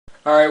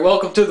Alright,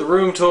 welcome to the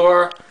room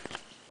tour.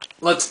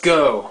 Let's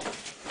go.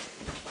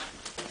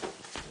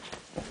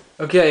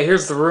 Okay,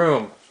 here's the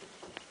room.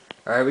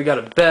 Alright, we got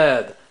a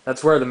bed.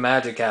 That's where the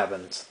magic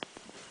happens.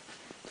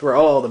 That's where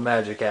all the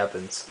magic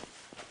happens.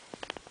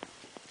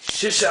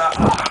 Shisha!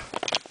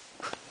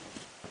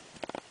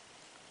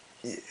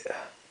 Yeah.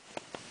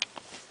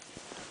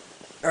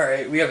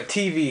 Alright, we have a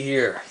TV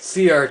here.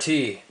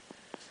 CRT.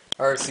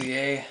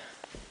 RCA.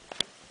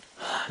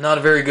 Not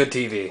a very good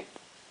TV.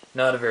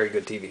 Not a very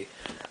good TV.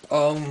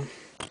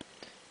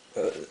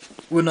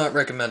 Would not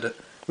recommend it.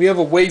 We have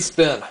a waste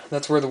bin.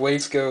 That's where the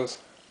waste goes.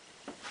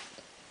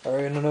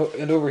 Alright,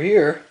 and over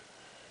here,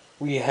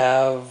 we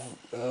have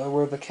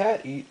where the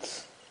cat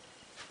eats.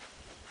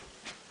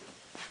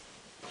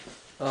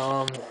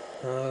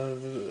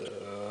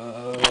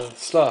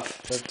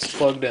 Stuff that's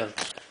plugged in.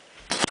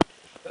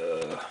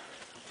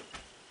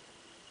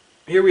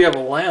 Here we have a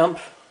lamp.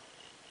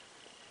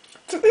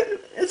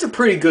 It's a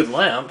pretty good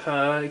lamp.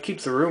 It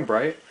keeps the room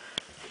bright.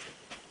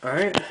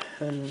 Alright,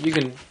 and you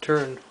can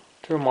turn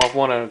them off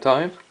one at a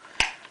time.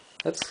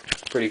 That's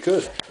pretty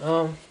good.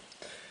 A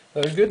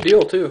good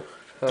deal too.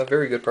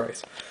 Very good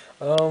price.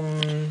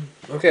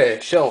 Okay,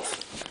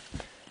 shelf.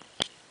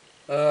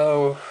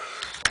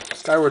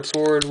 Skyward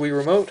Sword Wii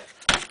Remote.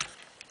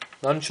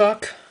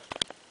 Nunchuck.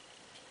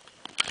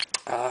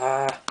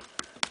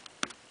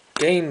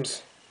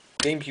 Games.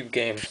 GameCube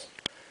games.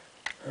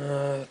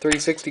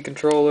 360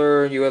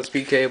 controller,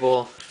 USB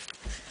cable,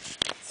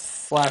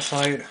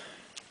 flashlight.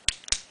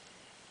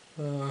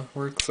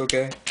 Works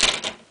okay.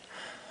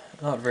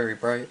 Not very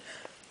bright.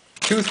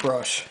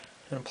 Toothbrush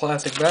in a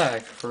plastic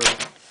bag for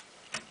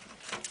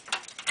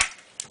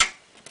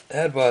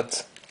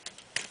headbuds.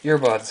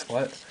 Earbuds,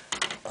 what?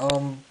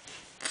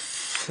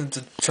 It's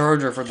a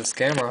charger for this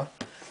camera.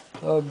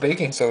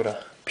 Baking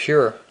soda.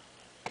 Pure.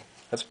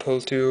 As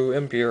opposed to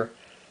impure.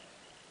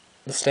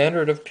 The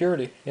standard of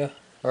purity, yeah.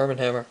 Arm &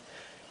 Hammer.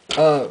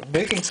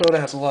 Baking soda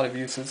has a lot of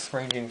uses,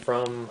 ranging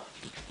from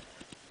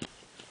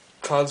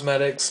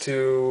cosmetics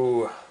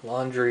to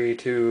laundry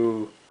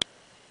to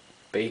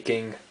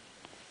baking.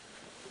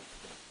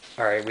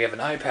 Alright, we have an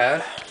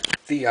iPad.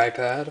 The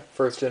iPad,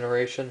 first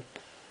generation.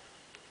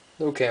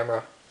 No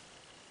camera.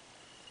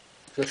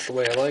 Just the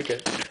way I like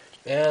it.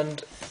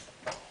 And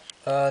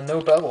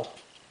no bevel.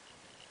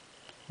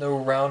 No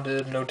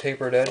rounded, no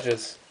tapered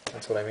edges.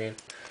 That's what I mean.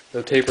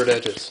 No tapered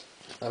edges.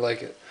 I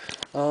like it.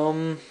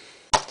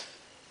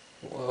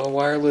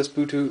 Wireless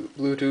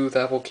Bluetooth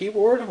Apple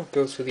keyboard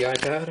goes to the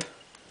iPad.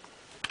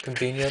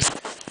 Convenient.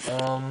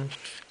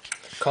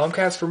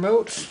 Comcast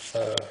remote,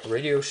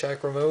 Radio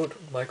Shack remote,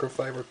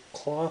 microfiber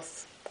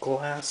cloth,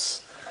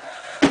 glass.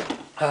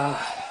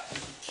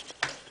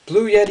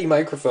 Blue Yeti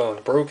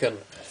microphone, broken.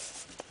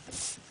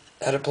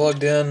 Had it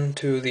plugged in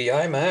to the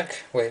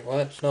iMac. Wait,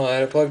 what? No, I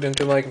had it plugged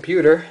into my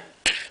computer.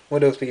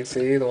 Windows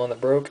PC, the one that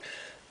broke.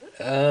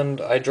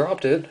 And I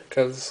dropped it,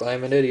 because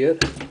I'm an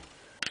idiot.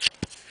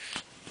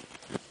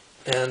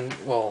 And,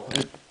 well,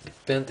 it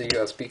bent the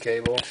USB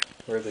cable,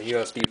 or the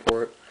USB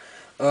port.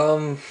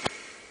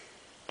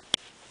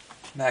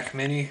 Mac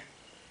Mini.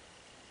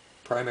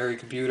 Primary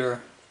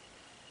computer.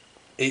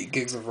 8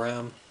 gigs of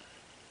RAM.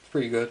 It's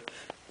pretty good.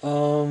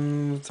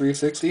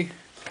 360.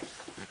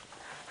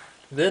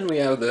 Then we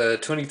have the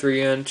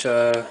 23-inch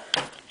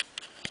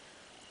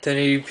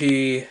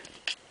 1080p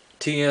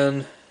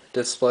TN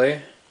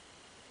display.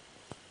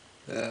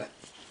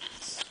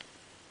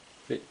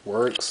 It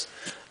works.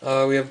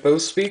 We have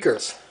both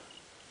speakers.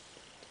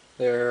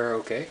 They're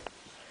okay.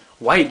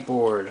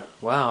 Whiteboard.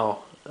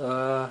 Wow.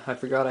 I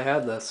forgot I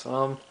had this.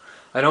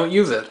 I don't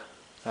use it.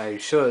 I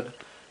should.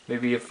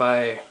 Maybe if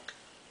I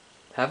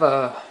have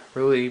a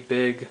really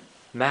big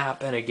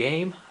map in a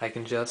game, I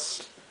can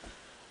just,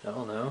 I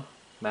don't know,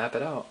 map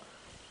it out.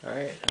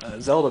 Alright,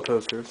 Zelda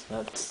posters.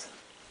 That's,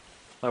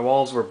 my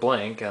walls were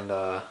blank, and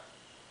I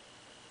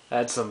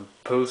had some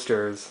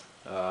posters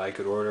I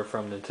could order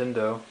from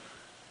Nintendo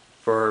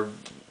for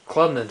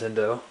Club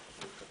Nintendo.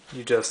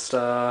 You just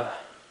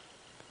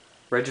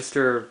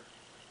register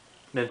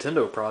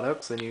Nintendo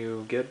products and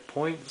you get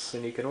points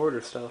and you can order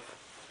stuff.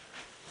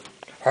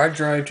 Hard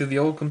drive to the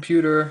old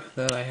computer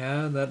that I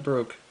had that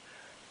broke.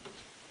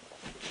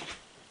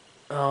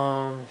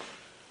 Yeah,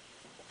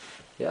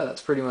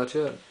 that's pretty much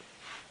it.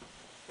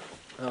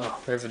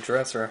 Oh, there's a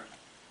dresser.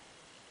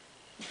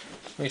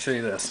 Let me show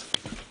you this.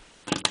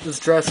 This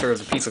dresser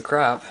is a piece of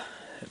crap.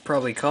 It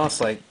probably costs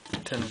like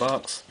 10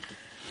 bucks.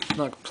 I'm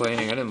not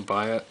complaining, I didn't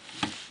buy it.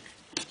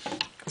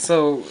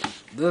 So,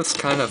 this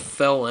kind of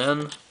fell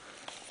in.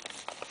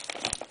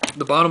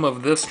 The bottom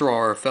of this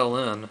drawer fell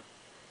in.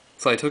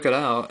 So I took it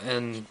out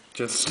and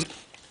just,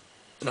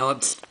 now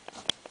it's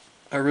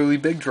a really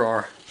big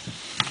drawer.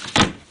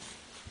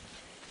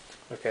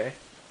 Okay.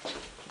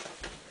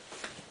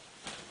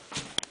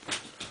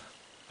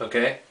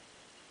 Okay.